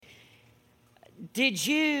Did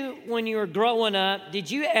you, when you were growing up, did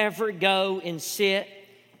you ever go and sit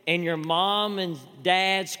in your mom and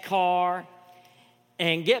dad's car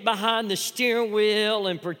and get behind the steering wheel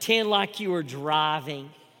and pretend like you were driving?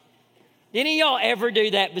 Did any of y'all ever do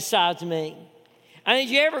that besides me? I mean,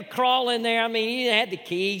 did you ever crawl in there? I mean, you didn't have the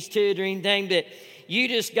keys to it or anything, but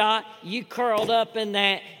you curled up in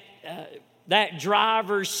that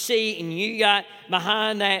driver's seat and you got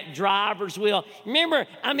behind that driver's wheel. Remember,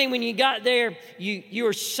 I mean, when you got there, you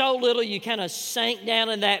were so little, you kind of sank down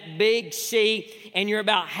in that big seat and you're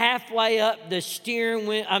about halfway up the steering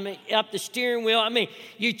wheel. I mean,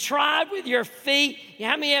 you tried with your feet.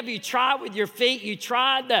 How many of you tried with your feet? You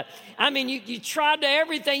tried you tried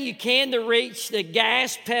everything you can to reach the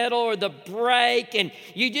gas pedal or the brake, and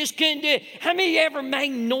you just couldn't do it. How many of you ever made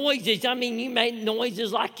noises? I mean, you made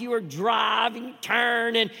noises like you were driving,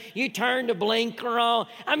 you turned the blinker on.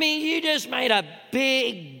 I mean, you just made a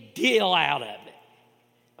big deal out of it.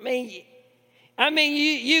 I mean,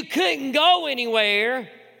 you couldn't go anywhere.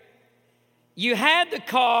 You had the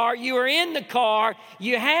car, you were in the car,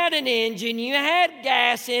 you had an engine, you had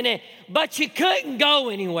gas in it, but you couldn't go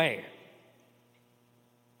anywhere.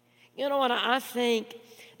 You know what? I think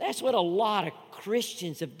that's what a lot of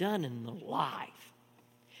Christians have done in their life.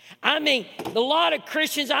 I mean, a lot of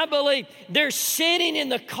Christians, I believe, they're sitting in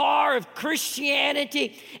the car of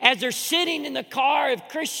Christianity. As they're sitting in the car of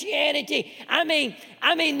Christianity, I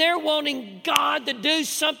mean, they're wanting God to do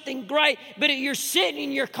something great. But if you're sitting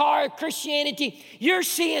in your car of Christianity, you're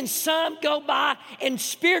seeing some go by, and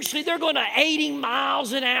spiritually, they're going to 80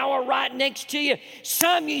 miles an hour right next to you.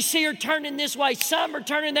 Some you see are turning this way. Some are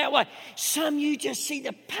turning that way. Some you just see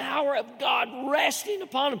the power of God resting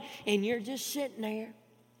upon them, and you're just sitting there.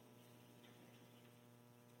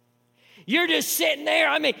 You're just sitting there.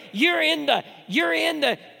 I mean, you're in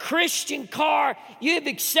the Christian car. You've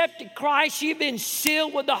accepted Christ. You've been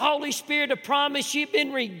sealed with the Holy Spirit of promise. You've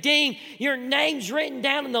been redeemed. Your name's written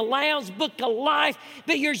down in the Lamb's Book of Life.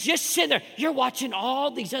 But you're just sitting there. You're watching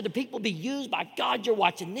all these other people be used by God. You're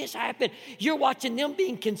watching this happen. You're watching them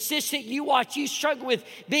being consistent. You struggle with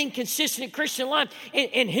being consistent in Christian life.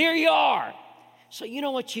 And here you are. So you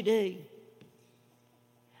know what you do?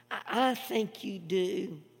 I think you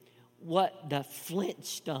do what the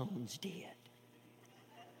Flintstones did.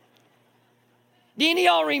 Do any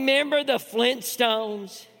of y'all remember the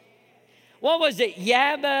Flintstones? What was it?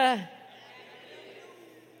 Yabba?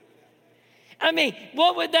 I mean,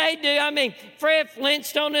 what would they do? I mean, Fred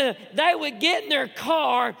Flintstone, they would get in their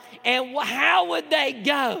car, and how would they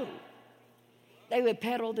go? They would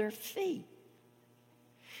pedal their feet.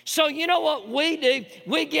 So you know what we do?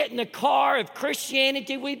 We get in the car of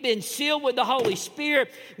Christianity. We've been sealed with the Holy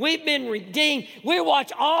Spirit. We've been redeemed. We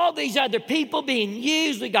watch all these other people being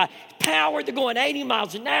used. We got power. They're going 80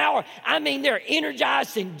 miles an hour. I mean, they're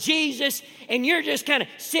energized in Jesus. And you're just kind of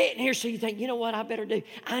sitting here. So you think, you know what I better do?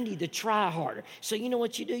 I need to try harder. So you know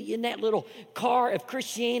what you do? In that little car of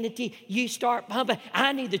Christianity, you start pumping.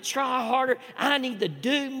 I need to try harder. I need to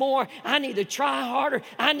do more. I need to try harder.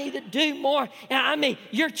 I need to do more. And I mean,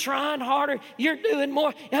 you're trying harder. You're doing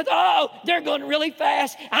more. Oh, they're going really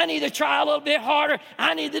fast. I need to try a little bit harder.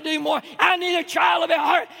 I need to do more. I need to try a little bit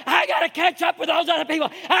harder. I got to catch up with those other people.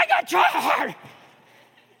 I got to try harder.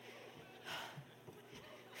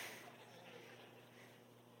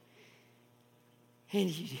 And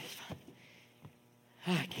you just,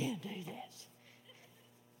 I can't do this.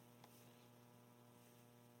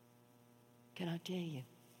 Can I tell you?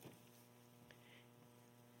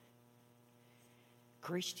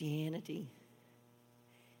 Christianity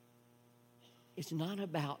is not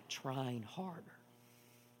about trying harder.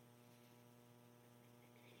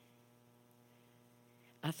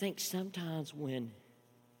 I think sometimes when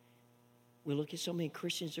we look at so many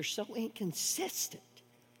Christians, they're so inconsistent.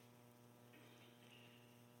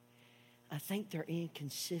 I think they're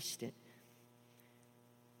inconsistent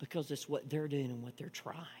because it's what they're doing and what they're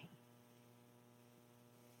trying.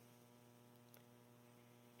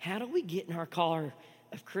 How do we get in our car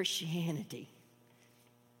of Christianity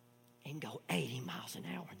and go 80 miles an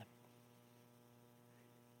hour?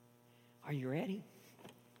 Are you ready?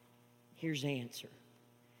 Here's the answer.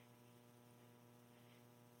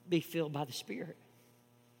 Be filled by the Spirit.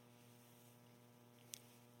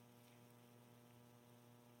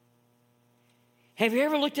 Have you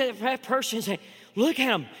ever looked at that person and said, look at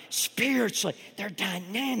them spiritually. They're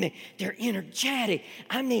dynamic. They're energetic.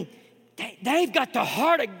 I mean, they've got the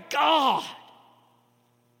heart of God.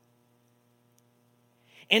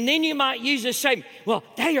 And then you might use the same, well,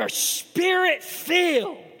 they are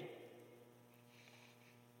Spirit-filled.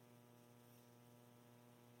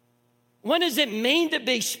 What does it mean to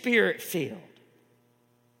be Spirit-filled?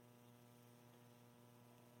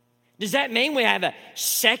 Does that mean we have a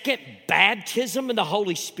second baptism in the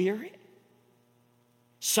Holy Spirit?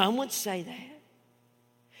 Some would say that.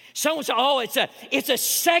 Some would say, oh, it's a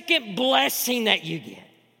second blessing that you get.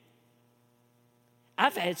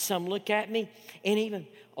 I've had some look at me and even,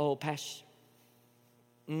 oh, Pastor,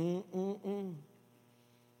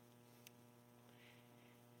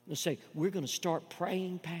 They'll say, we're going to start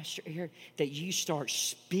praying, Pastor Eric, that you start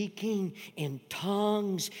speaking in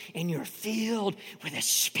tongues and you're filled with the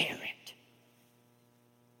Spirit.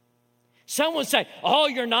 Someone say, oh,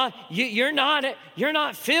 you're not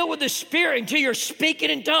filled with the Spirit until you're speaking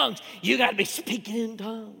in tongues. You got to be speaking in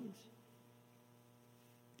tongues.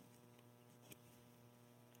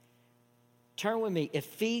 Turn with me,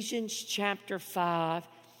 Ephesians chapter 5,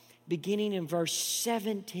 beginning in verse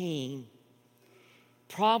 17,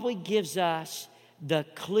 probably gives us the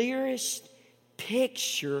clearest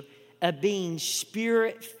picture of being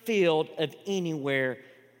Spirit-filled of anywhere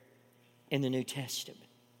in the New Testament.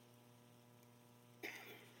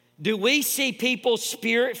 Do we see people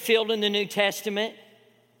Spirit-filled in the New Testament?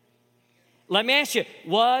 Let me ask you,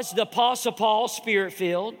 was the Apostle Paul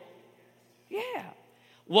Spirit-filled? Yeah.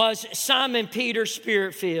 Was Simon Peter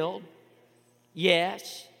Spirit-filled?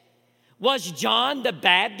 Yes. Was John the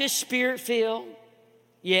Baptist Spirit-filled?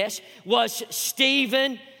 Yes. Was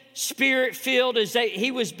Stephen Spirit-filled as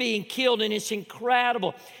he was being killed? And it's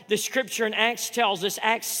incredible. The scripture in Acts tells us,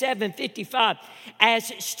 Acts 7:55,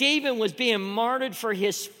 as Stephen was being martyred for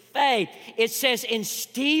his faith, it says, and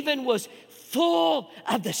Stephen was full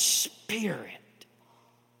of the Spirit.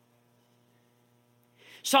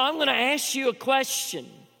 So I'm going to ask you a question.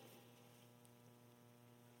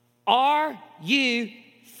 Are you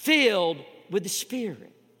filled with the Spirit?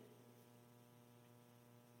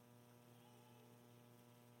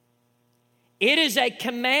 It is a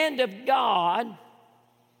command of God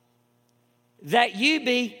that you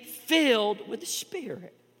be filled with the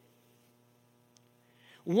Spirit.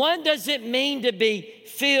 What does it mean to be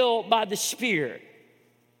filled by the Spirit?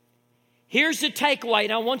 Here's the takeaway,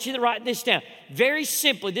 and I want you to write this down. Very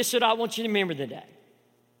simply, this is what I want you to remember today.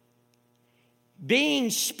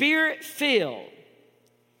 Being Spirit-filled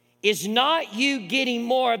is not you getting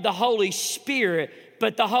more of the Holy Spirit,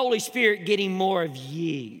 but the Holy Spirit getting more of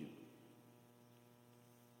you.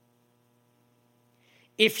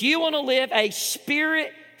 If you want to live a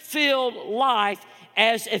Spirit-filled life,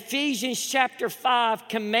 as Ephesians chapter 5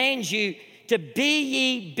 commands you to be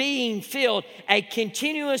ye being filled, a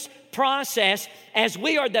continuous process as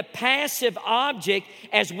we are the passive object,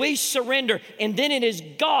 as we surrender, and then it is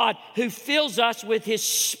God who fills us with His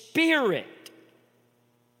Spirit.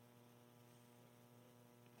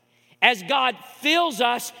 As God fills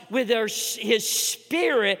us with His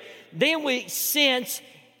Spirit, then we sense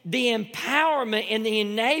the empowerment and the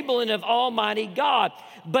enabling of Almighty God.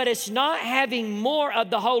 But it's not having more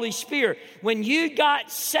of the Holy Spirit. When you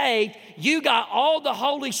got saved, you got all the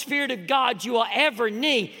Holy Spirit of God you will ever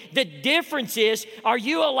need. The difference is, are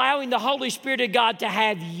you allowing the Holy Spirit of God to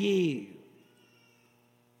have you?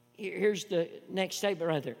 Here's the next statement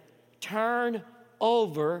right there. Turn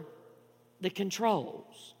over the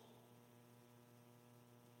controls.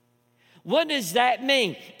 What does that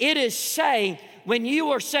mean? It is saying, when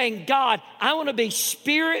you are saying, God, I want to be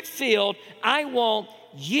Spirit-filled, I want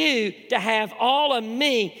you to have all of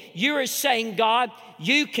me. You're saying, God,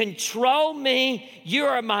 you control me. You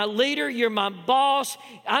are my leader. You're my boss.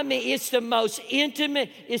 I mean, it's the most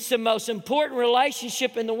intimate, it's the most important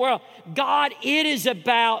relationship in the world. God, it is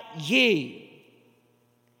about you.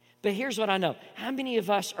 But here's what I know. How many of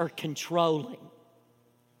us are controlling?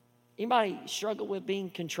 Anybody struggle with being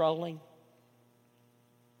controlling?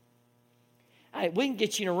 Hey, we can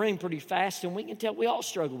get you in a room pretty fast and we can tell we all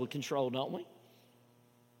struggle with control, don't we?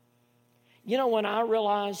 You know, when I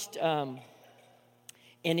realized an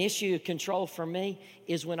issue of control for me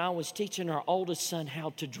is when I was teaching our oldest son how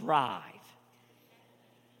to drive.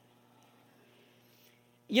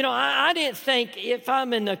 You know, I didn't think if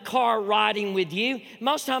I'm in the car riding with you,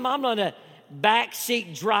 most of the time I'm not a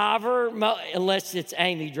backseat driver, unless it's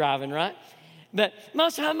Amy driving, right? But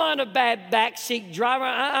most of the time I'm not a bad backseat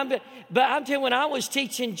driver. But I'm telling you, when I was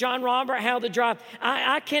teaching John Robert how to drive,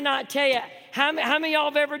 I cannot tell you, how many of y'all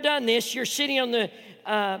have ever done this? You're sitting on the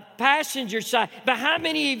passenger side, but how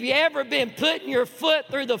many of you ever been putting your foot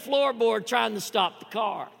through the floorboard trying to stop the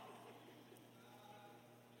car?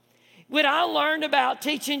 When I learned about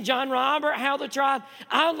teaching John Robert how to drive,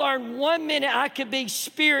 I learned 1 minute I could be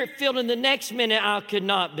Spirit-filled and the next minute I could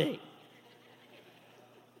not be.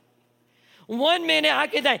 1 minute I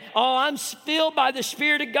could think, oh, I'm filled by the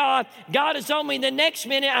Spirit of God. God is on me. The next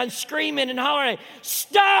minute I'm screaming and hollering,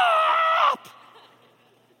 stop!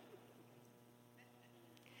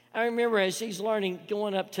 I remember as he's learning,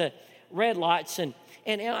 going up to red lights, and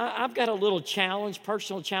I've got a little challenge,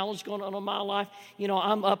 personal challenge going on in my life. You know,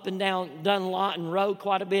 I'm up and down Dunlawton Road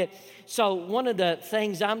quite a bit. So one of the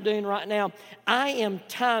things I'm doing right now, I am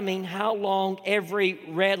timing how long every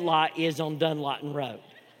red light is on Dunlawton Road.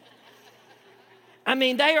 I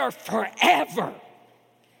mean, they are forever.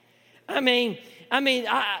 The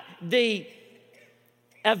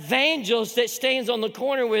evangelist that stands on the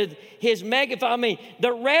corner with his megaphone,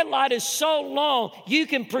 the red light is so long, you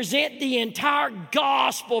can present the entire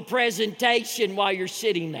gospel presentation while you're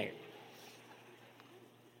sitting there.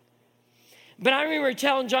 But I remember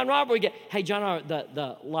telling John Robert, hey, John Robert,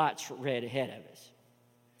 the light's red ahead of us.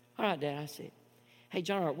 All right, Dad, I said, hey,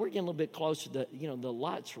 John Robert, we're getting a little bit close to the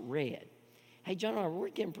light's red. Hey, John Robert, we're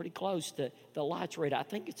getting pretty close to the light's red. I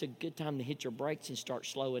think it's a good time to hit your brakes and start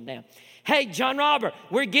slowing down. Hey, John Robert,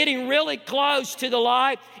 we're getting really close to the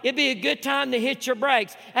light. It'd be a good time to hit your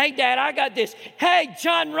brakes. Hey, Dad, I got this. Hey,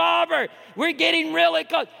 John Robert, we're getting really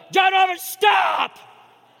close. John Robert, stop!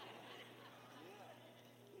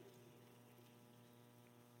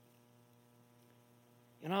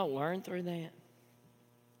 You know, I learned through that.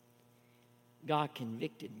 God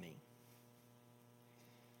convicted me.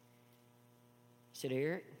 He said,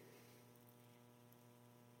 Eric,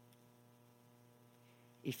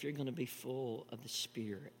 if you're going to be full of the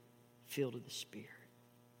Spirit, filled with the Spirit,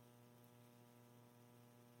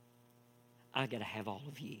 I got to have all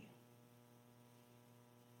of you.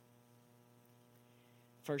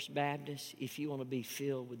 First Baptist, if you want to be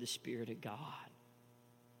filled with the Spirit of God,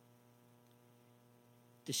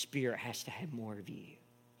 the Spirit has to have more of you.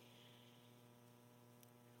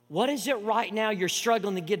 What is it right now you're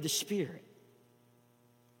struggling to give the Spirit?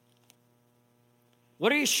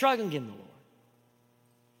 What are you struggling to give the Lord?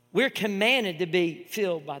 We're commanded to be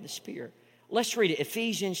filled by the Spirit. Let's read it.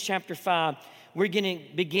 Ephesians chapter 5. We're going to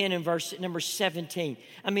begin in verse number 17.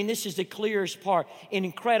 This is the clearest part and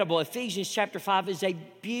incredible. Ephesians chapter 5 is a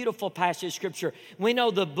beautiful passage of Scripture. We know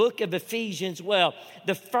the book of Ephesians well.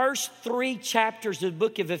 The first 3 chapters of the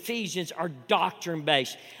book of Ephesians are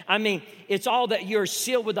doctrine-based. It's all that you're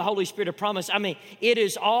sealed with the Holy Spirit of promise. It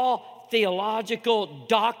is all theological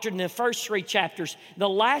doctrine in the first 3 chapters. The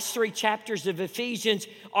last 3 chapters of Ephesians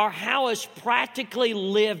are how it's practically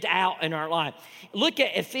lived out in our life. Look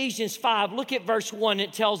at Ephesians 5. Look at verse 1.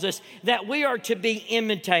 It tells us that we are to be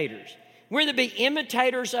imitators. We're to be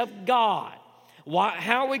imitators of God.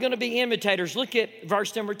 How are we going to be imitators? Look at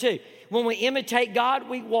verse number 2. When we imitate God,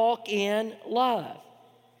 we walk in love.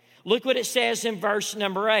 Look what it says in verse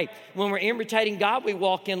number 8. When we're imitating God, we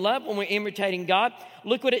walk in love. When we're imitating God,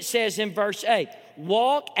 look what it says in verse 8.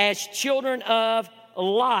 Walk as children of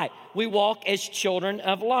light. We walk as children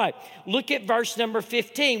of light. Look at verse number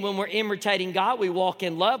 15. When we're imitating God, we walk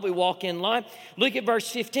in love. We walk in light. Look at verse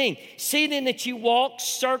 15. See then that you walk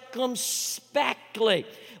circumspectly.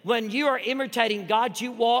 When you are imitating God,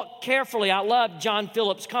 you walk carefully. I love John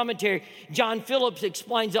Phillips' commentary. John Phillips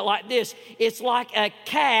explains it like this. It's like a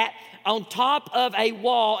cat on top of a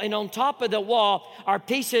wall, and on top of the wall are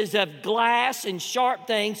pieces of glass and sharp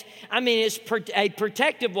things. It's a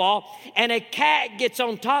protective wall, and a cat gets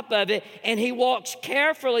on top of it, and he walks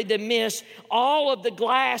carefully to miss all of the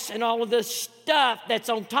glass and all of the stuff that's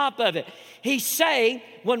on top of it. He's saying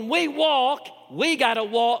when we walk, we got to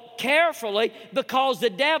walk carefully because the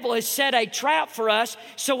devil has set a trap for us,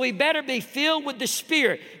 so we better be filled with the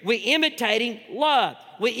Spirit. We're imitating love.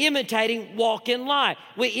 We're imitating walk in light.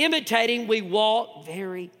 We walk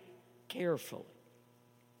very carefully.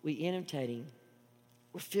 We're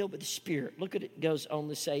filled with the Spirit. Look what it goes on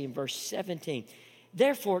to say in verse 17.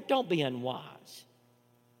 Therefore, don't be unwise,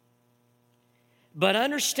 but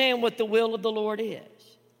understand what the will of the Lord is.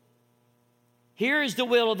 Here is the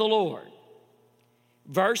will of the Lord.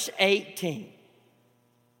 Verse 18.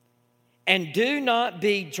 And do not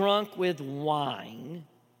be drunk with wine,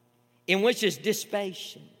 in which is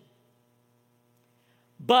dissipation,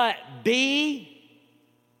 but be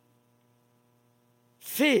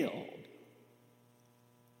filled.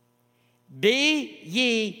 Be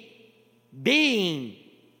ye being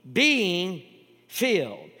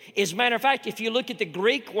filled. As a matter of fact, if you look at the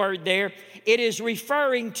Greek word there, it is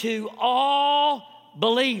referring to all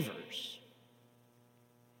believers.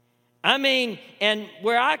 And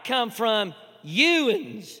where I come from,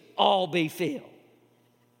 you'ns all be filled.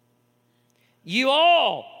 You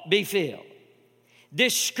all be filled.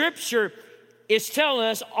 This scripture is telling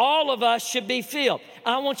us all of us should be filled.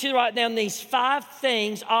 I want you to write down these 5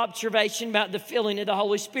 things, observation about the filling of the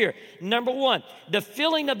Holy Spirit. Number 1, the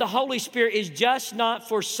filling of the Holy Spirit is just not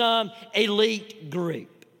for some elite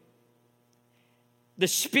group. The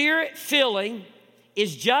Spirit filling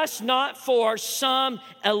is just not for some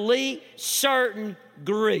elite certain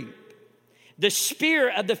group. The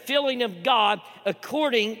Spirit of the filling of God,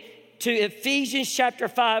 according to Ephesians chapter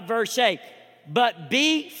 5, verse 8. But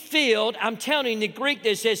be filled, I'm telling you in the Greek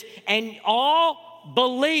this says, and all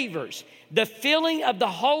believers, the filling of the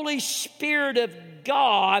Holy Spirit of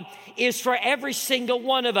God is for every single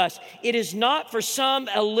one of us. It is not for some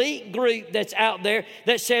elite group that's out there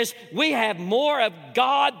that says we have more of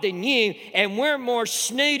God than you and we're more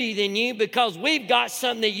snooty than you because we've got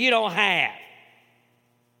something that you don't have.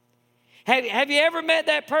 Have you ever met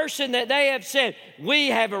that person that they have said, we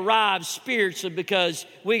have arrived spiritually because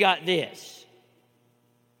we got this?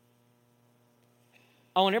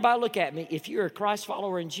 I want everybody to look at me. If you're a Christ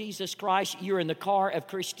follower in Jesus Christ, you're in the car of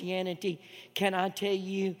Christianity. Can I tell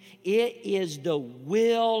you, it is the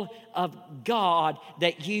will of God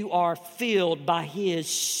that you are filled by His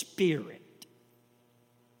Spirit.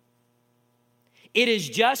 It is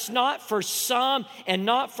just not for some and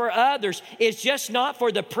not for others. It's just not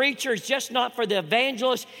for the preacher. It's just not for the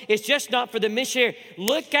evangelist. It's just not for the missionary.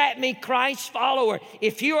 Look at me, Christ follower.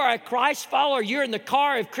 If you are a Christ follower, you're in the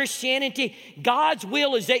car of Christianity. God's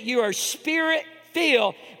will is that you are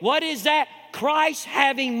Spirit-filled. What is that? Christ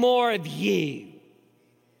having more of you.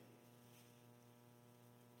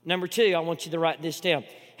 Number 2, I want you to write this down.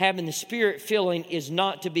 Having the Spirit filling is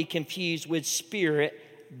not to be confused with Spirit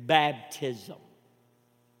baptism.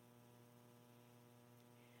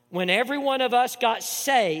 When every one of us got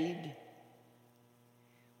saved,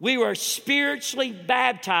 we were spiritually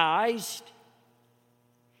baptized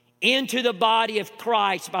into the body of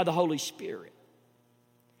Christ by the Holy Spirit.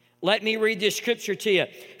 Let me read this scripture to you.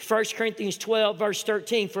 1 Corinthians 12, verse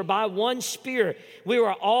 13. For by one Spirit we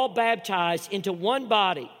were all baptized into one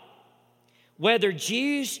body, whether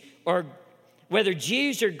Jews or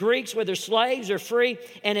Greeks, whether slaves or free,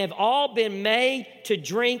 and have all been made to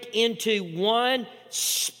drink into one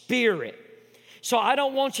Spirit. So I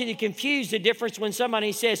don't want you to confuse the difference when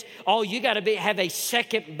somebody says, oh, you got to have a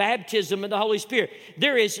second baptism of the Holy Spirit.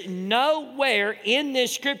 There is nowhere in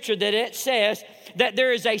this scripture that it says that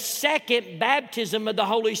there is a second baptism of the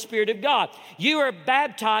Holy Spirit of God. You are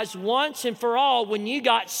baptized once and for all when you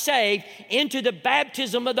got saved into the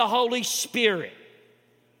baptism of the Holy Spirit.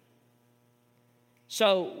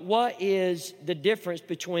 So what is the difference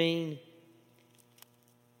between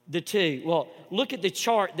the two? Well, look at the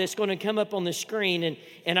chart that's going to come up on the screen,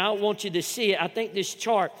 and I want you to see it. I think this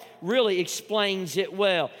chart really explains it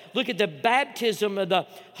well. Look at the baptism of the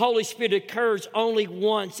Holy Spirit occurs only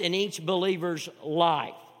once in each believer's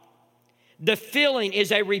life. The filling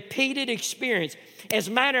is a repeated experience. As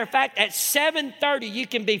a matter of fact, at 7:30 you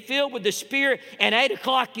can be filled with the Spirit, and 8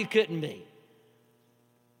 o'clock you couldn't be.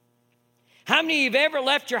 How many of you have ever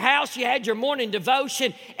left your house, you had your morning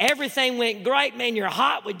devotion, everything went great, man, you're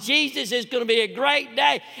hot with Jesus, it's going to be a great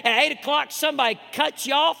day. At 8 o'clock, somebody cuts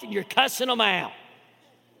you off and you're cussing them out.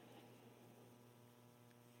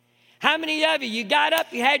 How many of you got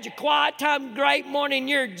up, you had your quiet time, great morning,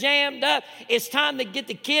 you're jammed up, it's time to get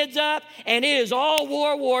the kids up, and it is all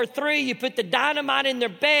World War III, you put the dynamite in their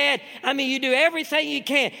bed, you do everything you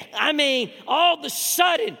can. All of a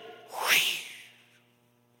sudden, whoosh,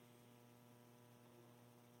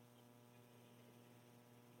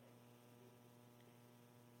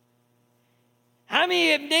 how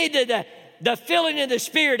many of you needed the filling of the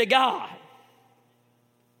Spirit of God?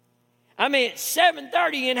 At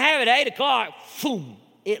 7:30 you can have it, 8 o'clock, boom,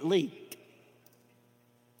 it leaked.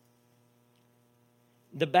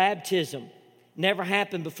 The baptism never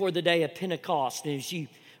happened before the day of Pentecost. And as you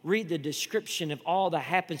read the description of all that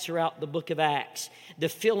happens throughout the book of Acts, the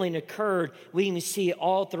filling occurred. We even see it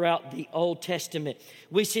all throughout the Old Testament.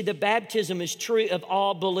 We see the baptism is true of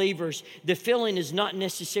all believers. The filling is not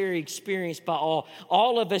necessarily experienced by all.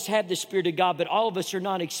 All of us have the Spirit of God, but all of us are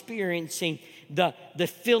not experiencing the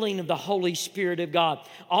filling of the Holy Spirit of God.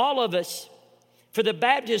 All of us, for the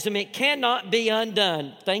baptism, it cannot be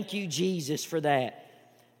undone. Thank you, Jesus, for that.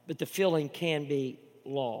 But the filling can be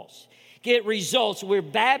lost. It results, we're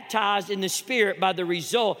baptized in the Spirit by the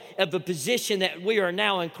result of the position that we are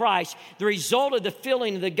now in Christ. The result of the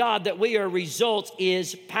filling of the God that we are results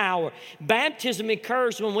is power. Baptism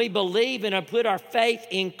occurs when we believe and put our faith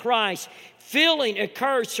in Christ. Filling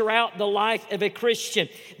occurs throughout the life of a Christian.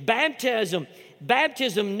 Baptism,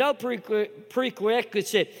 no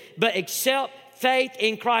prerequisite, but except faith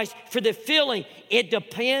in Christ. For the filling, it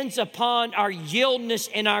depends upon our yieldness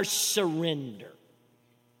and our surrender.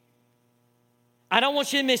 I don't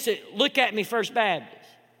want you to miss it. Look at me, First Baptist.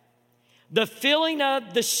 The filling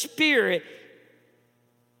of the Spirit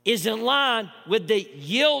is in line with the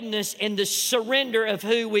yieldness and the surrender of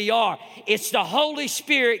who we are. It's the Holy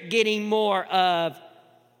Spirit getting more of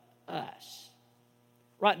us.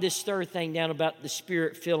 Write this third thing down about the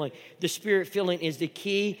Spirit filling. The Spirit filling is the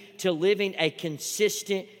key to living a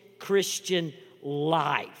consistent Christian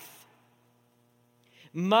life.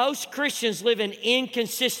 Most Christians live an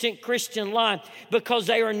inconsistent Christian life because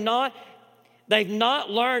they've not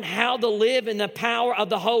learned how to live in the power of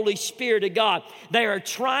the Holy Spirit of God. They are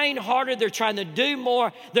trying harder. They're trying to do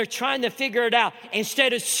more. They're trying to figure it out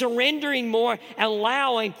instead of surrendering more and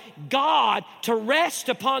allowing God to rest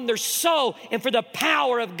upon their soul and for the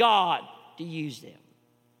power of God to use them.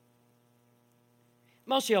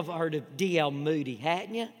 Most of you have heard of D.L. Moody,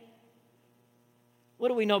 hadn't you? What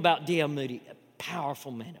do we know about D.L. Moody? A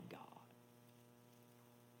powerful man of God.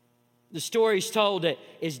 The story's told that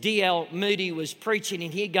as D.L. Moody was preaching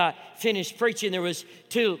and he got finished preaching, there was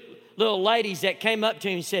two little ladies that came up to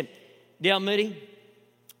him and said, D.L. Moody,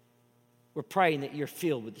 we're praying that you're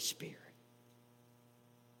filled with the Spirit.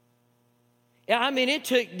 Yeah, I mean, it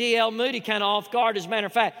took D.L. Moody kind of off guard. As a matter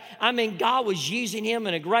of fact, I mean, God was using him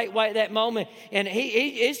in a great way at that moment. And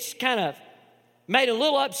it's kind of made him a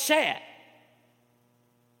little upset.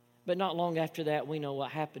 But not long after that, we know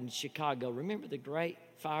what happened in Chicago. Remember the great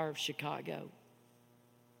fire of Chicago?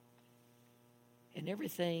 And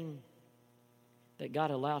everything that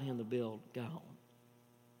God allowed him to build, gone.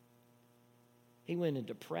 He went in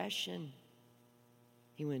depression.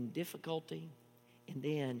 He went in difficulty. And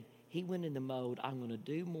then he went in the mode, I'm going to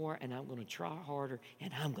do more and I'm going to try harder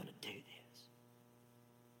and I'm going to do this.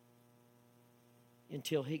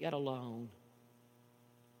 Until he got alone.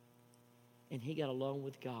 And he got alone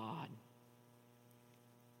with God.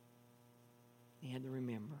 He had to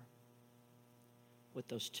remember what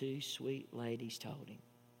those two sweet ladies told him.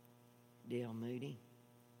 D.L. Moody,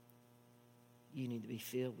 you need to be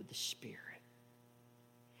filled with the Spirit.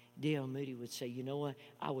 D.L. Moody would say, you know what?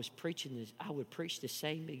 I would preach the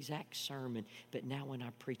same exact sermon, but now when I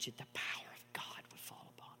preach it, the power of God would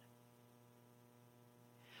fall upon it.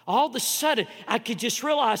 All of a sudden, I could just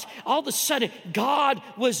realize, all of a sudden, God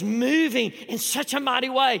was moving in such a mighty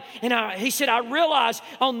way. And he said, I realized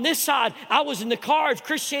on this side, I was in the car of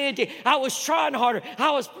Christianity. I was trying harder.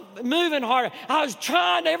 I was moving harder. I was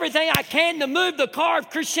trying everything I can to move the car of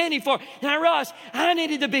Christianity forward. And I realized I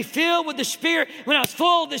needed to be filled with the Spirit. When I was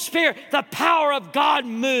full of the Spirit, the power of God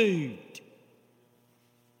moved.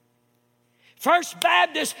 First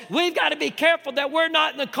Baptist, we've got to be careful that we're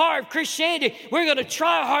not in the car of Christianity. We're going to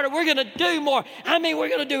try harder. We're going to do more. I mean, we're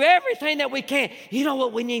going to do everything that we can. You know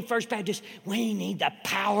what we need, First Baptist? We need the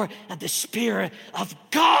power of the Spirit of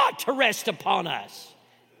God to rest upon us.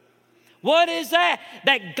 What is that?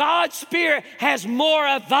 That God's Spirit has more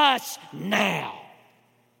of us now.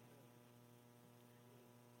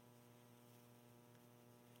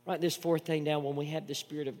 Write this fourth thing down. When we have the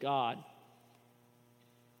Spirit of God,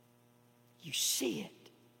 you see it.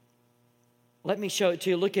 Let me show it to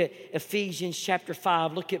you. Look at Ephesians chapter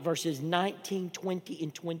 5. Look at verses 19, 20,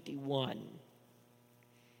 and 21.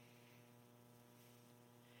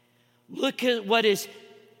 Look at what is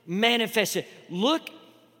manifested. Look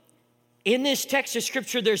in this text of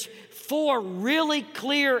Scripture, there's 4 really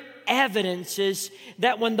clear evidences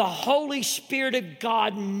that when the Holy Spirit of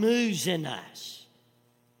God moves in us.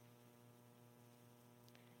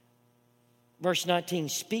 Verse 19,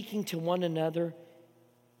 speaking to one another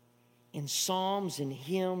in psalms and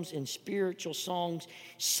hymns and spiritual songs,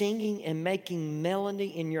 singing and making melody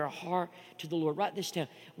in your heart to the Lord. Write this down.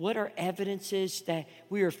 What are evidences that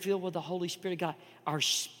we are filled with the Holy Spirit of God? Our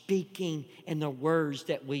speaking and the words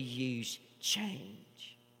that we use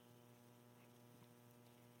change.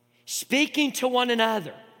 Speaking to one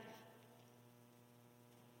another.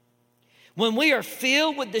 When we are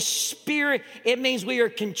filled with the Spirit, it means we are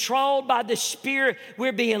controlled by the Spirit.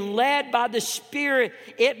 We're being led by the Spirit.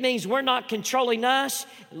 It means we're not controlling us.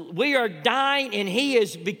 We are dying and He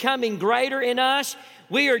is becoming greater in us.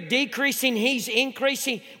 We are decreasing, He's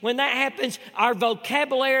increasing. When that happens, our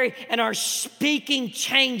vocabulary and our speaking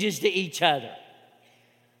changes to each other.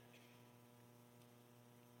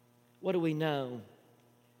 What do we know?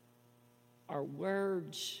 Our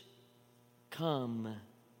words come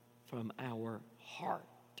from our heart.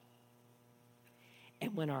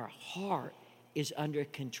 And when our heart is under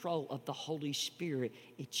control of the Holy Spirit,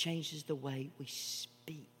 it changes the way we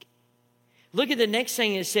speak. Look at the next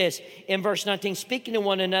thing it says in verse 19, speaking to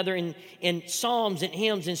one another in psalms and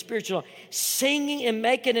hymns and spiritual, singing and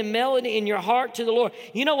making a melody in your heart to the Lord.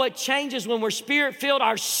 You know what changes when we're Spirit-filled?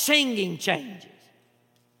 Our singing changes.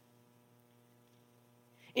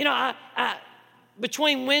 You know,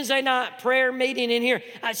 between Wednesday night prayer meeting in here,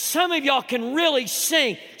 some of y'all can really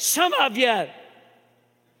sing. Some of you,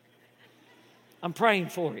 I'm praying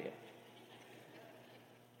for you.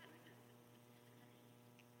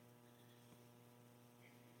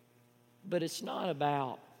 But it's not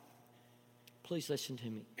about, please listen to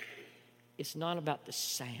me, it's not about the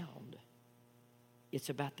sound. It's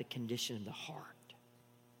about the condition of the heart.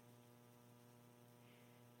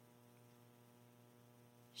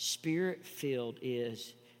 Spirit-filled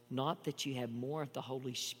is not that you have more of the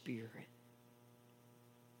Holy Spirit,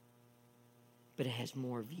 but it has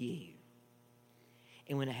more of you.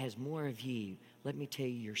 And when it has more of you, let me tell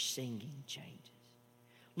you, your singing changes.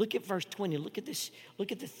 Look at verse 20. Look at this.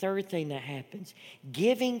 Look at the third thing that happens.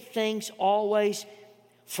 Giving thanks always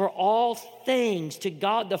for all things to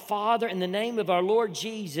God the Father in the name of our Lord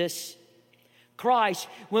Jesus Christ.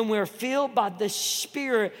 When we're filled by the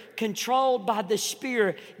Spirit, controlled by the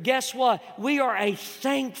Spirit, guess what? We are a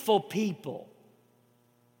thankful people.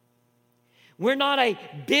 We're not a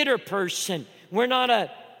bitter person. We're not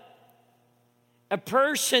a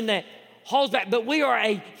person that holds back, but we are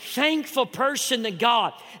a thankful person to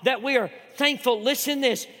God, that we are thankful. Listen to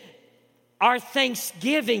this. Our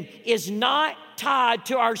thanksgiving is not tied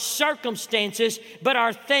to our circumstances, but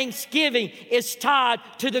our thanksgiving is tied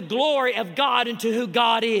to the glory of God and to who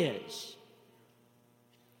God is.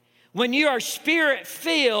 When you are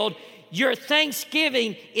Spirit-filled, your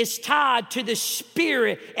thanksgiving is tied to the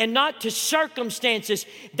Spirit and not to circumstances.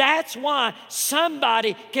 That's why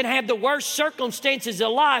somebody can have the worst circumstances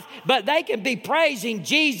of life, but they can be praising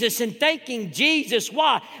Jesus and thanking Jesus.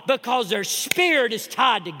 Why? Because their spirit is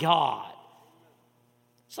tied to God.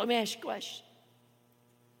 So let me ask you a question.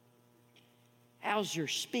 How's your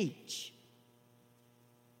speech?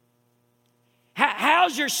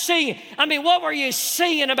 How's your singing? I mean, what were you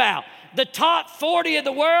singing about? The top 40 of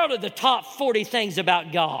the world or the top 40 things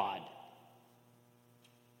about God?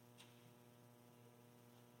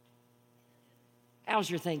 How's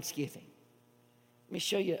your thanksgiving? Let me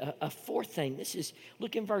show you a fourth thing.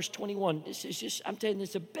 Look in verse 21. This is just, I'm telling you, this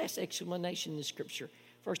is the best explanation in the Scripture.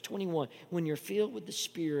 Verse 21, when you're filled with the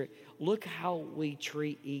Spirit, look how we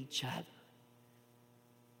treat each other.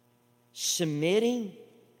 Submitting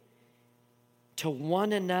to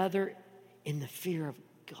one another in the fear of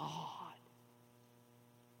God.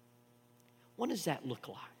 What does that look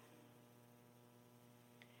like?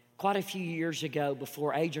 Quite a few years ago,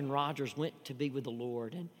 before Adrian Rogers went to be with the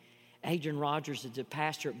Lord, and Adrian Rogers is a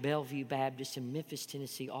pastor at Bellevue Baptist in Memphis,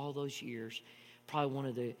 Tennessee, all those years, probably one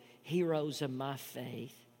of the heroes of my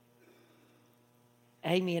faith.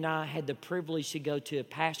 Amy and I had the privilege to go to a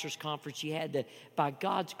pastor's conference. By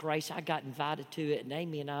God's grace, I got invited to it, and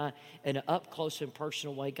Amy and I, in an up close and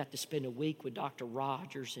personal way, got to spend a week with Dr.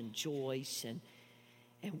 Rogers and Joyce, and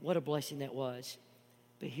what a blessing that was.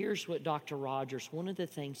 But here's what Dr. Rogers, one of the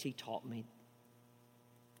things he taught me,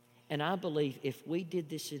 and I believe if we did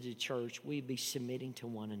this as a church, we'd be submitting to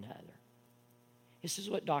one another. This is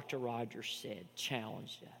what Dr. Rogers said,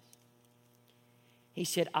 challenged us. He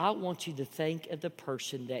said, I want you to think of the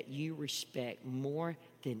person that you respect more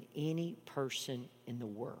than any person in the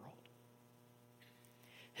world.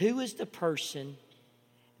 Who is the person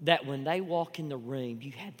that when they walk in the room,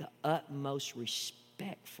 you have the utmost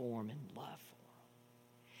respect for them and love for them?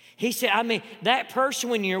 He said, that person,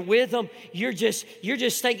 when you're with them, you're just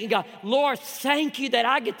thanking God, Lord, thank you that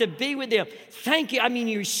I get to be with them. Thank you.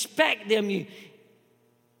 You respect them. He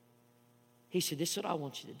said, this is what I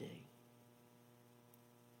want you to do.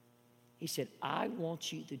 He said, I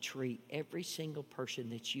want you to treat every single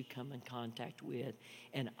person that you come in contact with,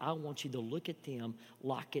 and I want you to look at them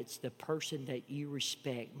like it's the person that you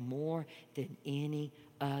respect more than any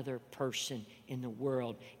other person in the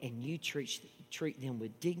world. And you treat them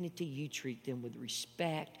with dignity, you treat them with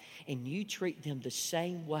respect, and you treat them the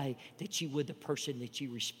same way that you would the person that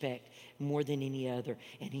you respect more than any other.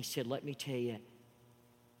 And he said, let me tell you,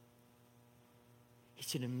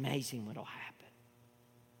 it's an amazing what will happen.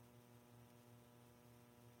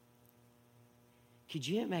 Could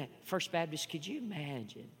you imagine, First Baptist, could you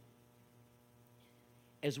imagine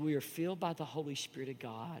as we are filled by the Holy Spirit of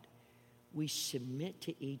God, we submit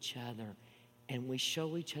to each other and we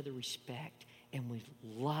show each other respect and we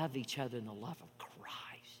love each other in the love of Christ.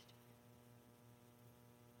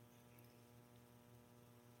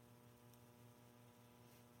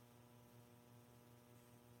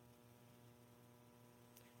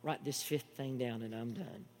 Write this fifth thing down and I'm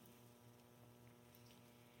done.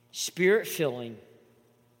 Spirit filling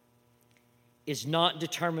is not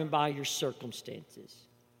determined by your circumstances,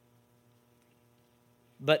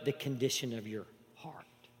 but the condition of your heart.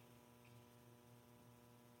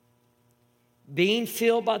 being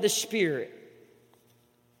filled by the Spirit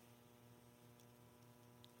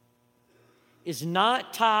is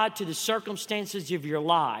not tied to the circumstances of your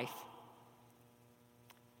life,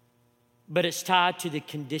 but it's tied to the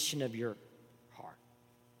condition of your heart.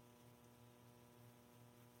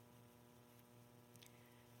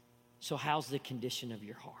 So how's the condition of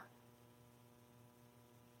your heart?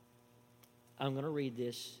 I'm going to read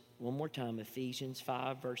this one more time, Ephesians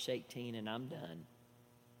 5, verse 18, and I'm done.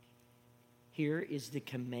 Here is the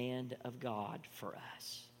command of God for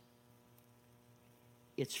us.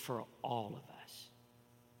 It's for all of us.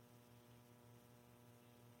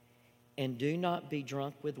 And do not be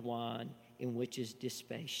drunk with wine, in which is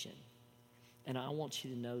dissipation. And I want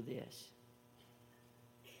you to know this.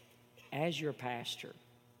 As your pastor,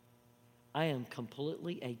 I am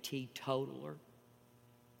completely a teetotaler.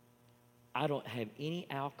 I don't have any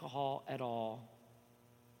alcohol at all,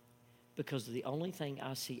 because the only thing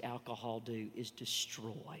I see alcohol do is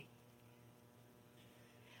destroy.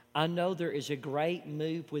 I know there is a great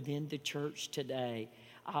move within the church today.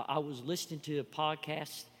 I was listening to a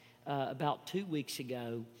podcast about 2 weeks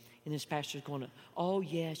ago, and this pastor's going, oh,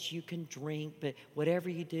 yes, you can drink, but whatever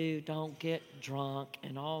you do, don't get drunk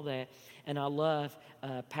and all that. And I love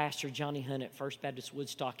Pastor Johnny Hunt at First Baptist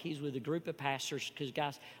Woodstock. He's with a group of pastors because,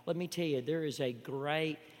 guys, let me tell you, there is a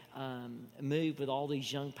great move with all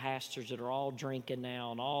these young pastors that are all drinking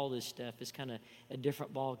now and all this stuff. It's kind of a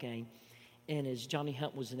different ball game. And as Johnny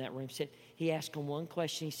Hunt was in that room, he asked him one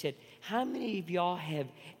question. He said, how many of y'all have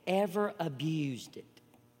ever abused it?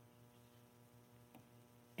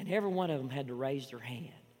 And every one of them had to raise their hand.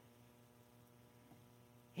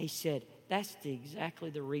 He said, that's exactly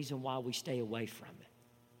the reason why we stay away from it.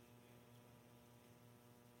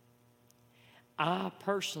 I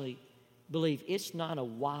personally believe it's not a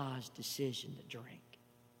wise decision to drink.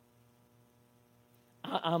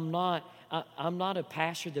 I'm not a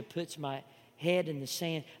pastor that puts my head in the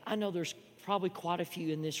sand. I know there's probably quite a few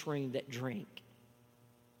in this room that drink.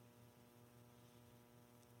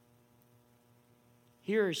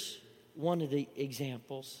 Here's one of the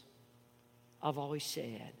examples. I've always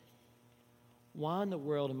said, why in the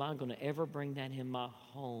world am I going to ever bring that in my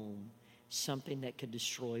home, something that could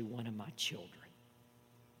destroy one of my children?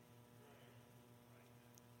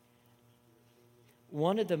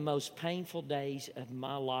 One of the most painful days of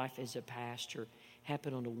my life as a pastor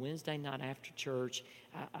happened on a Wednesday night after church.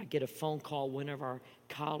 I get a phone call. One of our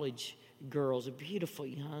college girls, a beautiful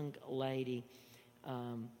young lady,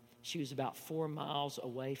 she was about 4 miles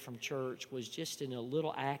away from church, was just in a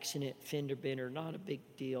little accident, fender bender, not a big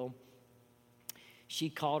deal. She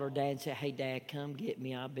called her dad and said, hey, Dad, come get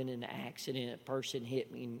me. I've been in an accident. A person hit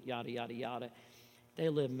me, and yada, yada, yada. They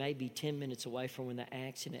lived maybe 10 minutes away from when the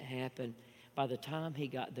accident happened. By the time he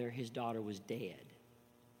got there, his daughter was dead.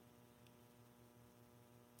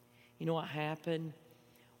 You know what happened?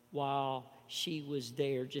 While she was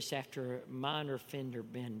there, just after a minor fender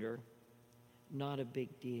bender, not a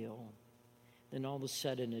big deal, then all of a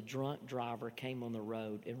sudden a drunk driver came on the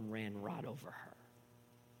road and ran right over her.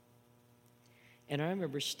 And I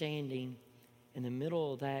remember standing in the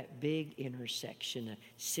middle of that big intersection, a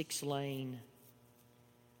 6-lane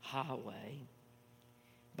highway,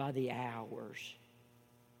 by the hours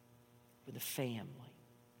with a family.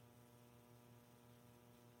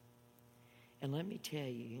 And let me tell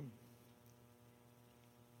you,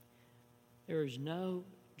 there is no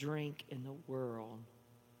drink in the world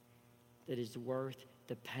that is worth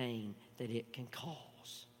the pain that it can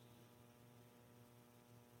cause.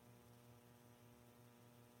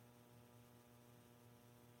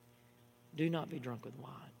 Do not be drunk with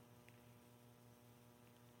wine.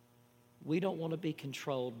 We don't want to be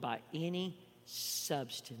controlled by any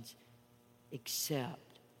substance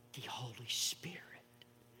except the Holy Spirit.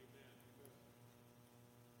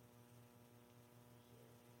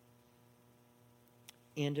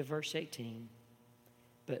 End of verse 18.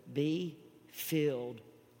 But be filled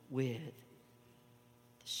with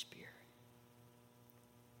the Spirit.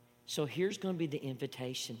 So here's going to be the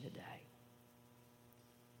invitation today.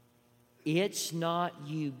 It's not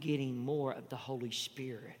you getting more of the Holy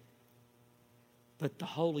Spirit, but the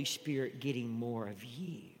Holy Spirit getting more of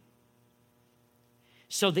you.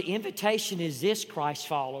 So the invitation is this, Christ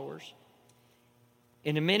followers.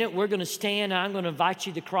 In a minute, we're going to stand, and I'm going to invite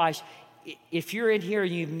you to Christ. If you're in here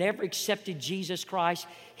and you've never accepted Jesus Christ,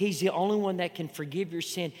 He's the only one that can forgive your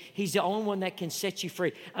sin. He's the only one that can set you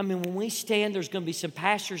free. I mean, when we stand, there's going to be some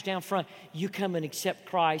pastors down front. You come and accept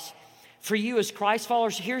Christ. For you as Christ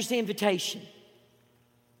followers, here's the invitation.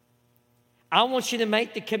 I want you to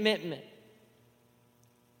make the commitment.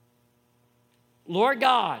 Lord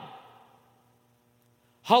God,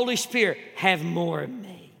 Holy Spirit, have more of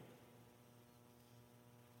me.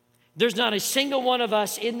 There's not a single one of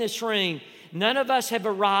us in this room. None of us have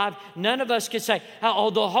arrived. None of us can say, oh,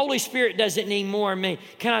 the Holy Spirit doesn't need more of me.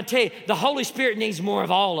 Can I tell you, the Holy Spirit needs more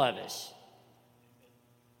of all of us.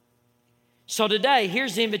 So today,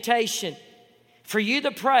 here's the invitation. For you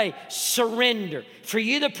to pray, surrender. For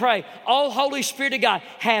you to pray, oh, Holy Spirit of God,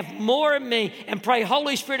 have more of me. And pray,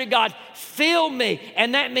 Holy Spirit of God, fill me.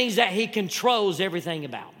 And that means that He controls everything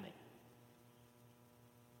about me.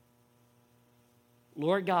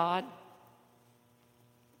 Lord God,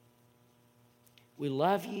 we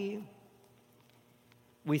love you.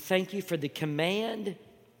 We thank you for the command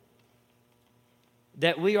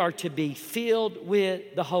that we are to be filled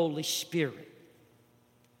with the Holy Spirit.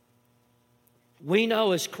 We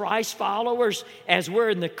know as Christ followers, as we're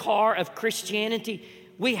in the car of Christianity,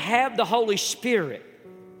 we have the Holy Spirit.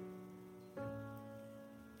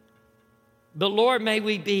 But Lord, may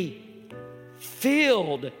we be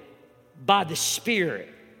filled by the Spirit,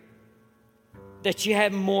 that you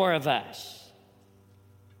have more of us.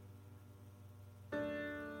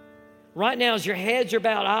 Right now, as your heads are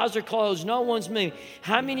bowed, eyes are closed, no one's moving.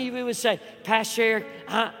 How many of you would say, Pastor Eric,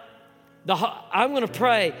 I'm going to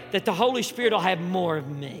pray that the Holy Spirit will have more of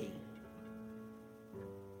me?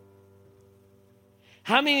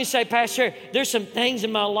 How many of you say, Pastor Eric, there's some things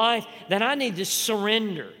in my life that I need to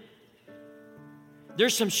surrender.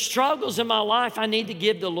 There's some struggles in my life I need to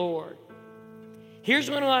give the Lord.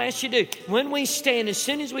 Here's what I ask you to do. When we stand, as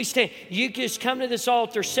soon as we stand, you just come to this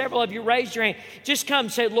altar. Several of you raise your hand. Just come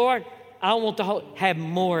and say, Lord, I want to have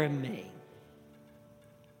more of me.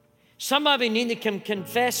 Some of you need to come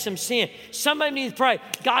confess some sin. Some of you need to pray,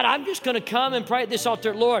 God, I'm just going to come and pray at this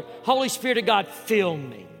altar. Lord, Holy Spirit of God, fill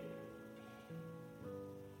me.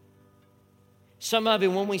 Some of you,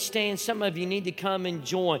 when we stand, some of you need to come and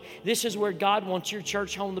join. This is where God wants your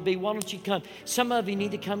church home to be. Why don't you come? Some of you need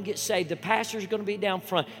to come get saved. The pastor's going to be down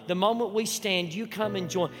front. The moment we stand, you come and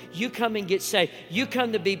join. You come and get saved. You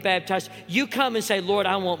come to be baptized. You come and say, Lord,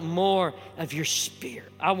 I want more of your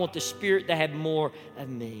Spirit. I want the Spirit to have more of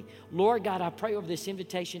me. Lord God, I pray over this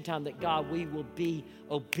invitation time that, God, we will be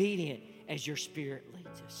obedient as your Spirit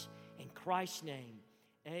leads us. In Christ's name,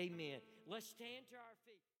 amen. Let's stand to our